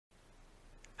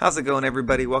How's it going,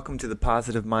 everybody? Welcome to the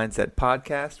Positive Mindset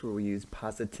Podcast, where we use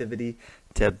positivity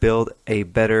to build a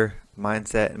better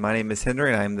mindset. My name is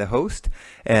Henry, and I'm the host.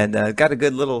 And got a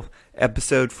good little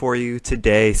episode for you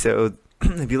today. So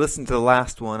if you listened to the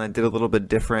last one, I did a little bit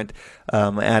different. I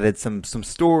added some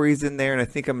stories in there, and I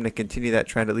think I'm going to continue that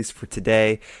trend, at least for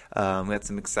today. We got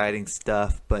some exciting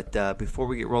stuff. But before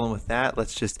we get rolling with that,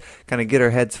 let's just kind of get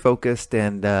our heads focused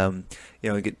and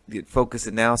get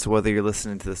focused now. So whether you're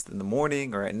listening to this in the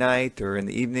morning or at night or in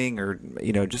the evening or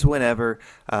just whenever,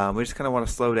 we just kind of want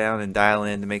to slow down and dial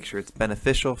in to make sure it's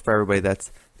beneficial for everybody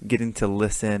that's getting to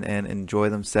listen and enjoy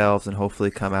themselves and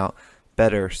hopefully come out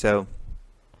better. So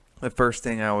the first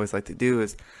thing I always like to do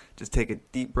is just take a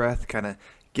deep breath, kind of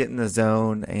get in the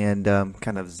zone and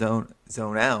kind of zone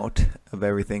out of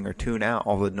everything, or tune out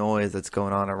all the noise that's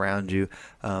going on around you.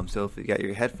 So if you got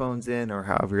your headphones in or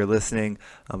however you're listening,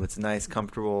 it's a nice,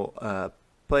 comfortable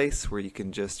place where you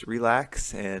can just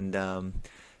relax and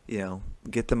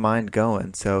get the mind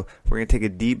going. So we're going to take a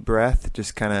deep breath,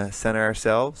 just kind of center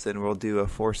ourselves, and we'll do a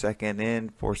 4-second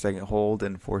in, 4-second hold,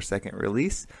 and 4-second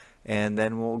release. And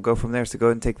then we'll go from there. So go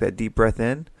ahead and take that deep breath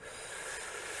in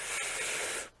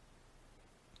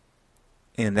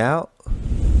and out.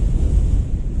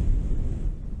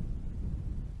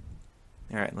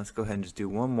 All right, let's go ahead and just do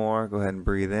one more. Go ahead and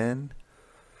breathe in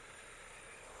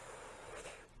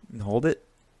and hold it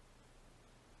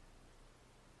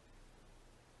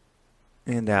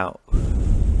and out.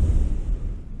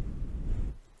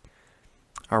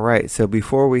 All right, so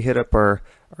before we hit up our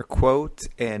quote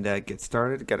and get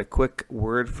started, got a quick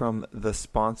word from the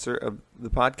sponsor of the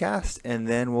podcast, and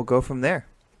then we'll go from there.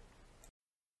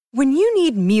 When you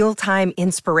need mealtime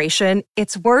inspiration,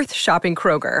 it's worth shopping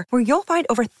Kroger, where you'll find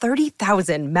over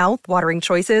 30,000 mouth-watering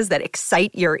choices that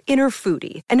excite your inner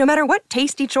foodie. And no matter what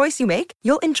tasty choice you make,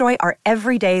 you'll enjoy our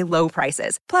everyday low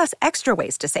prices, plus extra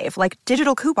ways to save, like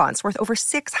digital coupons worth over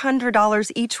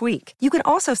 $600 each week. You can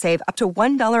also save up to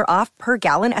 $1 off per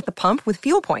gallon at the pump with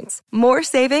fuel points. More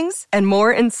savings and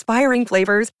more inspiring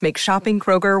flavors make shopping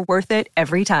Kroger worth it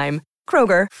every time.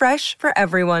 Kroger, fresh for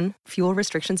everyone. Fuel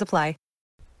restrictions apply.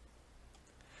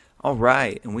 All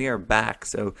right, and we are back.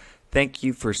 So thank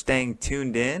you for staying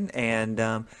tuned in.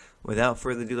 And without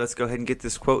further ado, let's go ahead and get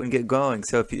this quote and get going.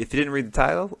 So if you didn't read the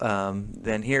title,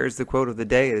 then here's the quote of the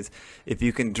day: is "If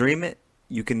you can dream it,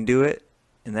 you can do it."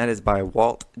 And that is by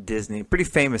Walt Disney. Pretty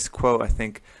famous quote, I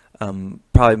think.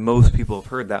 Probably most people have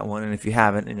heard that one. And if you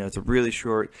haven't, it's a really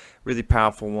short, really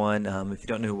powerful one. If you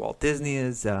don't know who Walt Disney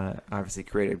is, obviously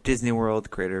creator of Disney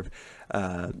World, creator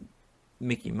of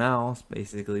Mickey Mouse,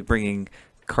 basically bringing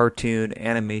cartoon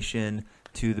animation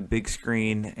to the big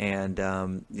screen, and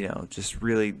just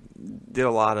really did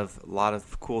a lot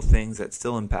of cool things that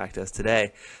still impact us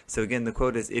today. So again, the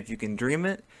quote is, "If you can dream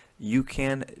it, you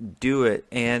can do it."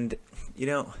 And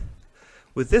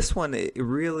with this one, it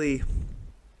really,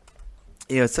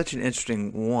 it's such an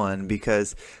interesting one,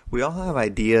 because we all have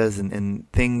ideas and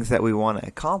things that we want to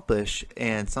accomplish,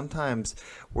 and sometimes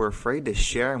we're afraid to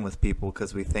share them with people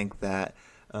because we think that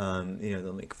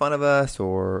they'll make fun of us,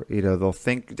 or they'll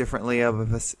think differently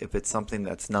of us if it's something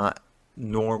that's not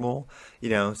normal.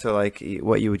 So like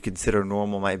what you would consider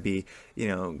normal might be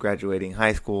graduating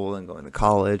high school and going to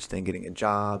college, then getting a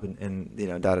job, and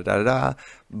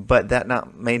but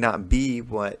that may not be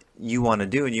what you want to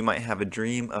do, and you might have a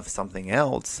dream of something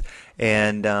else.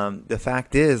 And the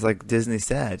fact is, like Disney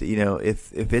said,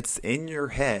 if it's in your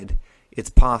head, it's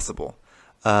possible.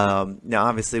 Now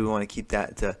obviously we want to keep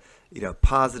that to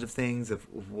positive things of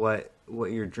what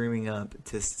you're dreaming up,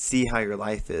 to see how your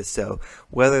life is. So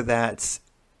whether that's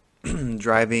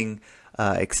driving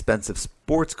expensive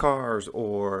sports cars,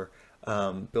 or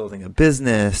building a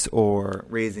business, or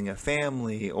raising a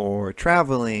family, or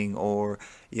traveling, or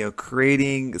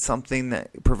creating something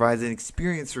that provides an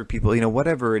experience for people,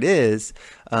 whatever it is,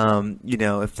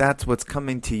 if that's what's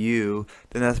coming to you,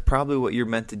 then that's probably what you're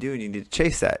meant to do, and you need to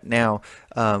chase that. Now,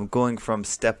 going from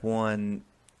step one,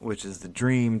 which is the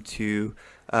dream, to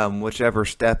whichever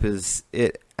step is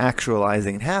it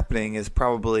actualizing and happening, is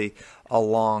probably a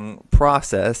long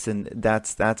process, and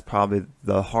that's probably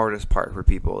the hardest part for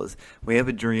people. Is we have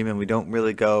a dream and we don't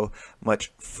really go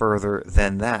much further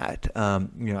than that.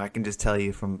 I can just tell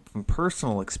you from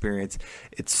personal experience,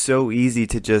 it's so easy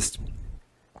to just,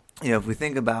 if we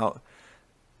think about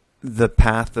the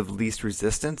path of least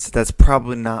resistance, that's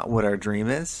probably not what our dream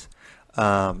is.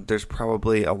 There's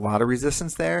probably a lot of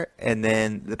resistance there, and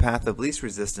then the path of least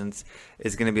resistance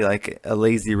is going to be like a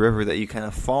lazy river that you kind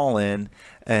of fall in,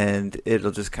 and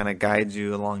it'll just kind of guide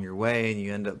you along your way, and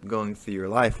you end up going through your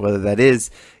life, whether that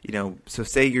is, so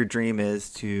say your dream is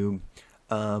to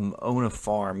own a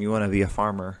farm, you want to be a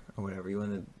farmer or whatever, you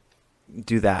want to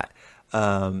do that.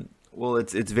 Well,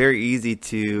 it's very easy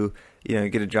to,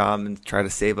 get a job and try to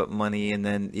save up money, and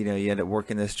then, you end up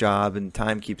working this job and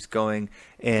time keeps going,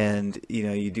 and,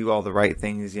 you do all the right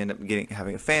things, you end up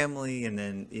having a family, and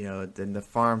then, then the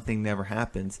farm thing never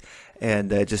happens,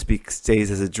 and it just stays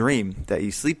as a dream that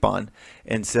you sleep on.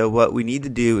 And so what we need to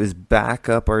do is back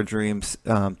up our dreams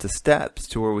to steps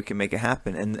to where we can make it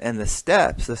happen. And the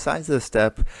steps, the size of the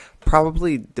step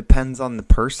probably depends on the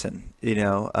person.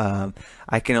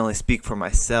 I can only speak for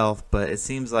myself, but it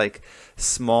seems like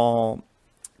small,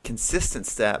 consistent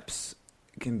steps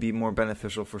can be more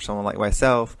beneficial for someone like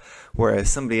myself, whereas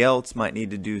somebody else might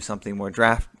need to do something more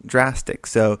drastic.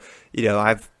 So,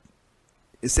 I've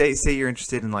say you're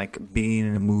interested in like being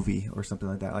in a movie or something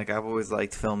like that. Like I've always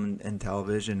liked film and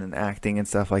television and acting and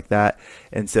stuff like that.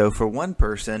 And so for one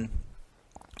person,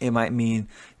 it might mean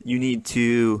you need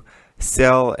to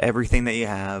sell everything that you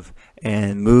have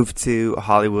and move to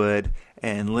Hollywood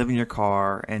and live in your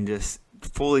car and just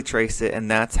fully trace it. And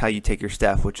that's how you take your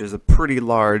step, which is a pretty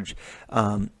large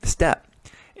step.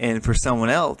 And for someone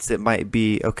else, it might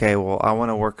be, okay, well, I want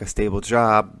to work a stable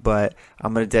job, but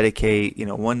I'm going to dedicate,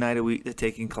 one night a week to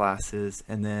taking classes,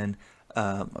 and then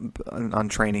on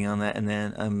training on that, and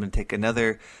then I'm going to take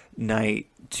another night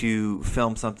to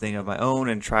film something of my own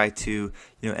and try to,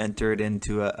 enter it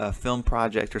into a film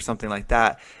project or something like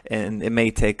that. And it may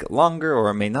take longer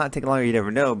or it may not take longer, you never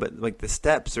know, but like the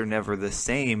steps are never the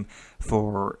same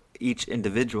for each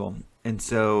individual. And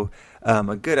so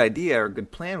a good idea or a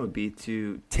good plan would be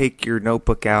to take your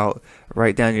notebook out,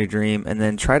 write down your dream, and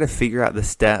then try to figure out the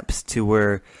steps to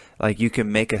where like you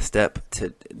can make a step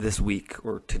to this week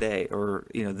or today or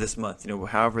this month,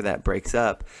 however that breaks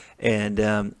up, and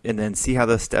then see how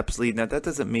those steps lead. Now that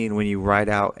doesn't mean when you write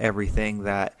out everything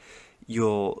that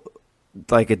you'll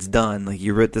like it's done. Like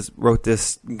you wrote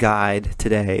this guide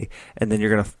today, and then you're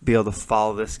gonna be able to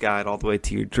follow this guide all the way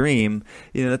to your dream.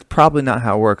 That's probably not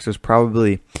how it works. There's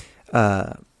probably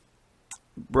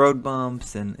road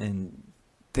bumps and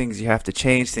things you have to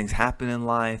change. Things happen in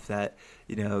life that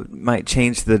might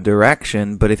change the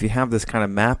direction. But if you have this kind of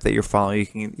map that you're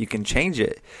following, you can change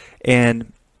it.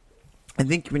 And I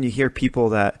think when you hear people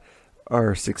that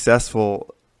are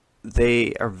successful,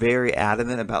 they are very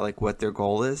adamant about like what their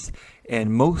goal is.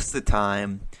 And most of the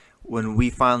time when we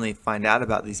finally find out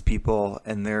about these people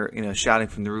and they're, shouting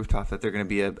from the rooftop that they're going to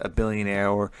be a billionaire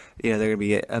or, they're going to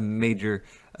be a major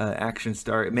action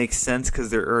star, it makes sense because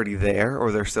they're already there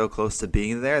or they're so close to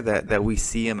being there that we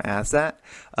see them as that.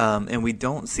 And we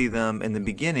don't see them in the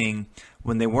beginning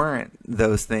when they weren't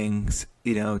those things,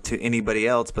 to anybody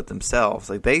else but themselves.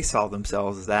 Like they saw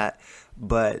themselves as that,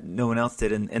 but no one else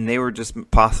did. And they were just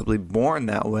possibly born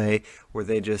that way, where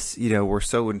they just, were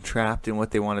so entrapped in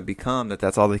what they want to become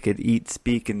that's all they could eat,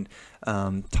 speak, and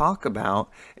talk about.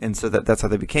 And so that's how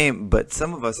they became. But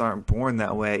some of us aren't born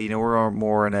that way. We're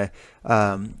more in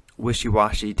a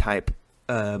wishy-washy type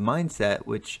mindset,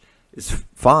 which is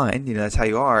fine. That's how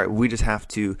you are. We just have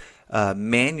to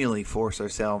manually force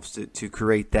ourselves to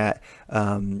create that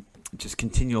just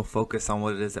continual focus on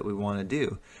what it is that we want to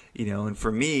do. And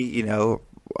for me,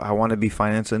 I want to be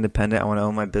financially independent. I want to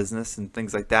own my business and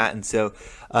things like that. And so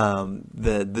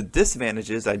the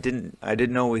disadvantages, I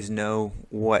didn't always know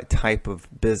what type of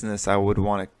business I would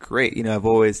want to create.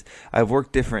 I've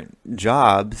worked different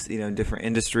jobs, different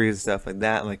industries and stuff like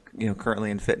that, like,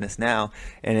 currently in fitness now.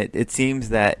 And it seems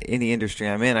that any industry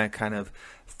I'm in, I kind of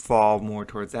fall more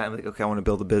towards that. I'm like, okay, I want to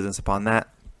build a business upon that.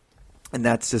 And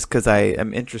that's just because I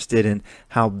am interested in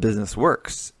how business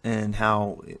works and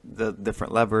how the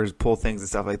different levers pull things and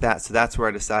stuff like that. So that's where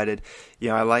I decided,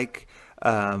 I like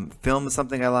film is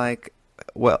something I like.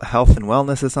 Well, health and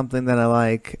wellness is something that I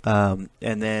like. And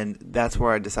then that's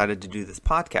where I decided to do this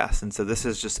podcast. And so this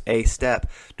is just a step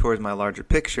towards my larger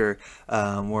picture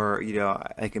where,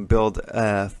 I can build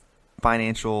a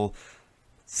financial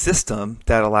system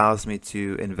that allows me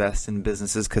to invest in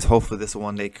businesses, because hopefully this will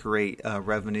one day create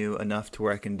revenue enough to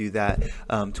where I can do that,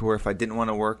 to where if I didn't want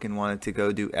to work and wanted to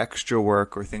go do extra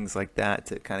work or things like that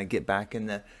to kind of get back in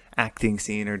the acting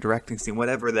scene or directing scene,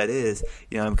 whatever that is,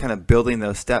 I'm kind of building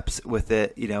those steps with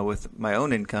it, with my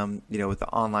own income, with the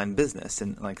online business.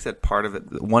 And like I said, part of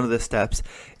it, one of the steps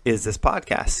is this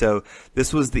podcast. So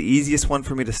this was the easiest one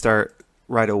for me to start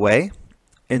right away.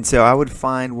 And so I would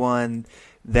find one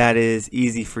that is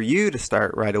easy for you to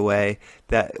start right away,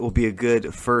 that will be a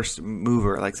good first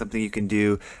mover, like something you can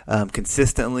do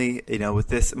consistently. With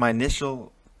this, my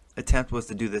initial attempt was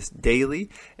to do this daily.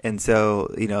 And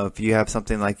so, if you have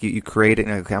something like you create it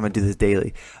and okay, I'm going to do this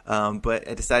daily. But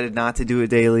I decided not to do it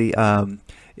daily.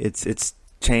 It's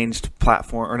changed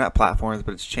platform, or not platforms,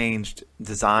 but it's changed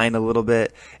design a little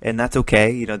bit, and that's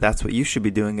okay. That's what you should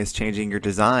be doing, is changing your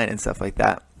design and stuff like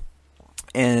that.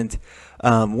 And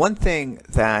one thing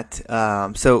that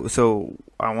so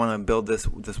I want to build this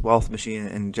wealth machine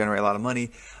and generate a lot of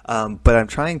money, but I'm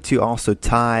trying to also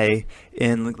tie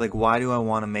in, like, why do I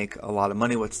want to make a lot of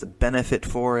money? What's the benefit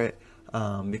for it?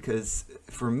 Because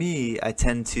for me, I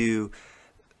tend to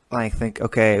think,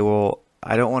 okay, well,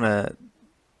 I don't want to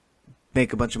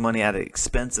make a bunch of money at the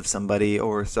expense of somebody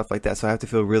or stuff like that. So I have to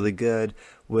feel really good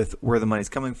with where the money's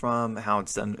coming from, how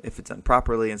it's done, if it's done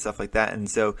properly and stuff like that. And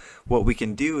so what we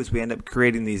can do is we end up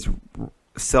creating these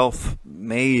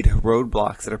self-made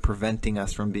roadblocks that are preventing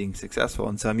us from being successful.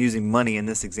 And so I'm using money in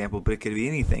this example, but it could be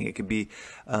anything. It could be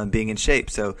being in shape.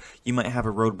 So you might have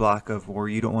a roadblock of where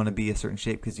you don't want to be a certain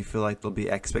shape because you feel like there'll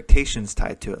be expectations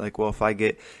tied to it. Like, well, if I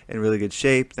get in really good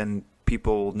shape, then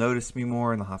people will notice me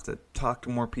more, and they'll have to talk to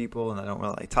more people, and I don't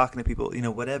really like talking to people.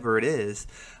 Whatever it is,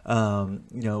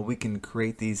 we can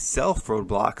create these self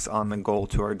roadblocks on the goal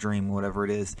to our dream, whatever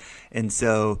it is. And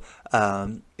so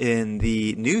in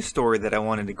the news story that I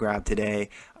wanted to grab today,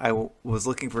 I was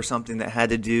looking for something that had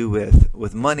to do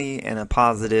with money and a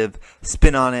positive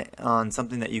spin on it, on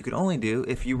something that you could only do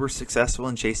if you were successful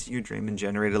in chasing your dream and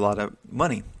generated a lot of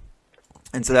money.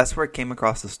 And so that's where I came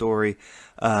across the story.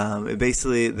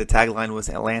 Basically, the tagline was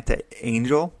Atlanta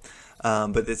Angel,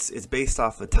 but it's based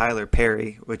off of Tyler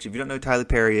Perry, which, if you don't know who Tyler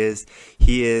Perry is,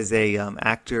 he is a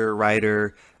actor,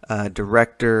 writer,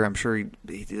 director. I'm sure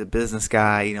he's a business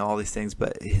guy, all these things,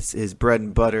 but his bread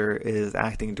and butter is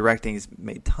acting and directing. He's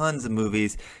made tons of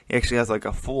movies. He actually has like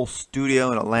a full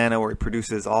studio in Atlanta where he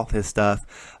produces all his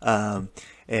stuff. So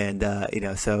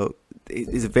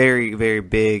he's a very, very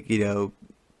big,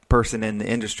 person in the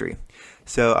industry.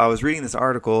 So I was reading this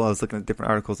article, I was looking at different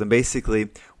articles, and basically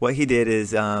what he did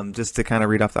is, just to kind of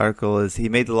read off the article, is he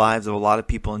made the lives of a lot of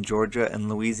people in Georgia and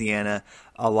Louisiana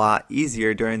a lot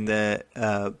easier during the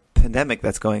pandemic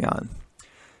that's going on.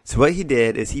 So what he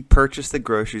did is he purchased the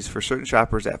groceries for certain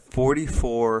shoppers at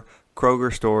 44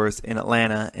 Kroger stores in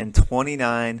Atlanta and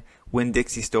 29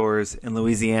 Winn-Dixie stores in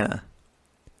Louisiana.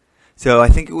 So I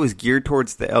think it was geared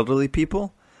towards the elderly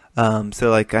people.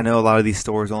 So I know a lot of these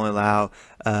stores only allow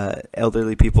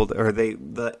elderly people,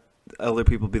 the elderly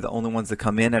people be the only ones that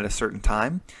come in at a certain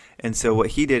time. And so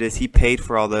what he did is he paid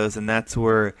for all those, and that's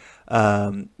where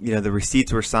the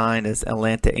receipts were signed as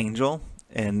Atlanta Angel,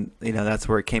 and that's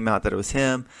where it came out that it was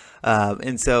him.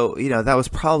 And so that was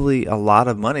probably a lot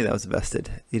of money that was invested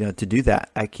to do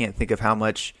that. I can't think of how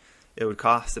much it would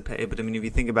cost to pay, but I mean, if you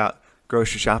think about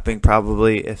grocery shopping,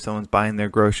 probably if someone's buying their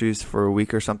groceries for a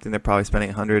week or something, they're probably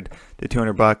spending $100 to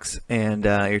 $200, and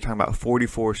you're talking about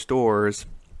 44 stores.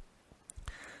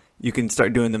 You can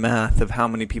start doing the math of how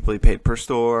many people he paid per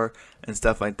store and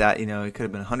stuff like that. It could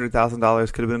have been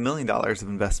 $100,000, could have been $1 million of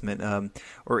investment,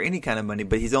 or any kind of money.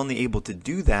 But he's only able to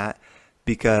do that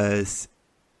because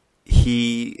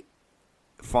he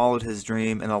followed his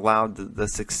dream and allowed the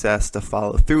success to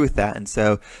follow through with that. And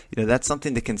so, that's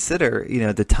something to consider,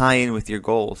 to tie in with your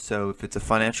goals. So if it's a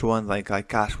financial one, like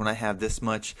gosh, when I have this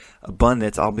much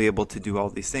abundance, I'll be able to do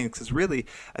all these things. Because really,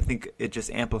 I think it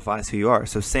just amplifies who you are.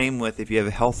 So same with if you have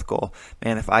a health goal,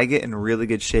 man, if I get in really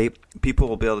good shape, people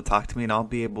will be able to talk to me, and I'll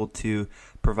be able to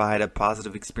provide a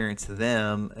positive experience to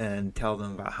them and tell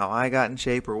them about how I got in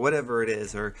shape, or whatever it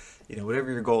is, or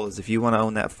whatever your goal is. If you want to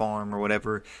own that farm or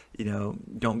whatever,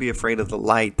 don't be afraid of the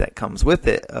light that comes with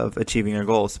it of achieving your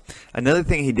goals. Another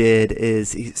thing he did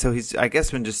is he's I guess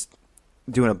been just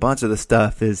doing a bunch of the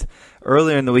stuff. Is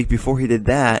earlier in the week before he did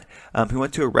that, he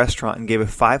went to a restaurant and gave a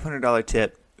 $500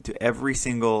 tip to every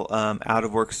single out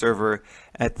of work server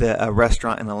at the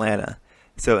restaurant in Atlanta.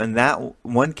 So in that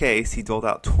one case, he doled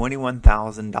out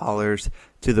 $21,000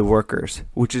 to the workers,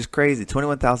 which is crazy.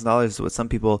 $21,000 is what some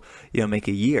people, make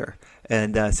a year.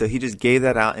 And so he just gave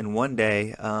that out in one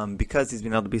day because he's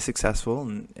been able to be successful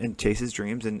and chase his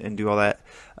dreams and do all that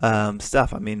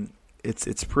stuff. I mean,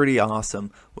 it's pretty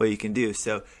awesome what you can do.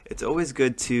 So it's always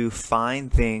good to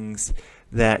find things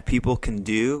that people can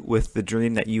do with the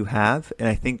dream that you have, and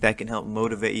I think that can help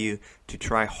motivate you to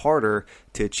try harder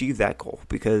to achieve that goal.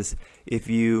 Because if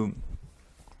you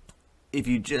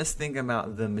just think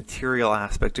about the material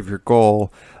aspect of your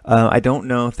goal, I don't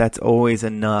know if that's always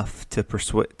enough to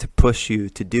push you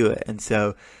to do it. And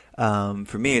so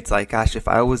for me, it's like, gosh, if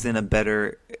I was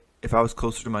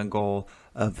closer to my goal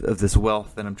of this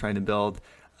wealth that I'm trying to build,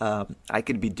 I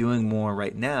could be doing more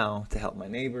right now to help my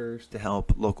neighbors, to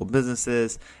help local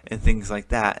businesses, and things like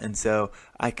that. And so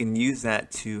I can use that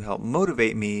to help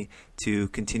motivate me to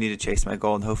continue to chase my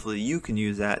goal, and hopefully you can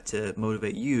use that to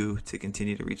motivate you to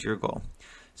continue to reach your goal.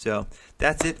 So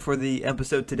that's it for the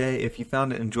episode today. If you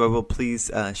found it enjoyable, please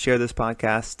share this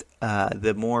podcast.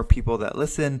 The more people that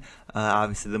listen,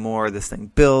 obviously the more this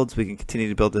thing builds. We can continue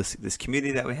to build this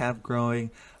community that we have growing.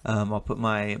 I'll put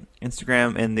my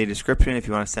Instagram in the description if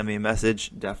you want to send me a message.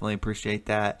 Definitely appreciate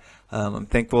that. I'm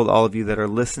thankful to all of you that are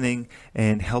listening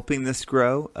and helping this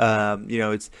grow.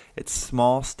 It's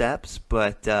small steps,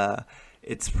 but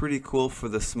it's pretty cool for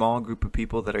the small group of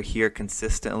people that are here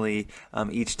consistently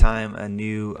each time a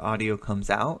new audio comes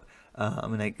out.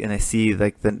 And I see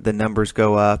like the numbers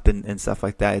go up and stuff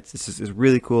like that. It's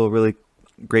really cool, really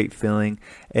great feeling.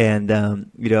 And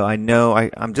I know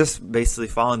I'm just basically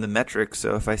following the metrics.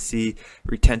 So if I see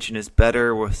retention is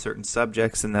better with certain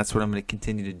subjects, then that's what I'm going to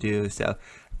continue to do. So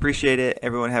appreciate it.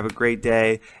 Everyone have a great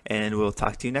day, and we'll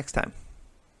talk to you next time.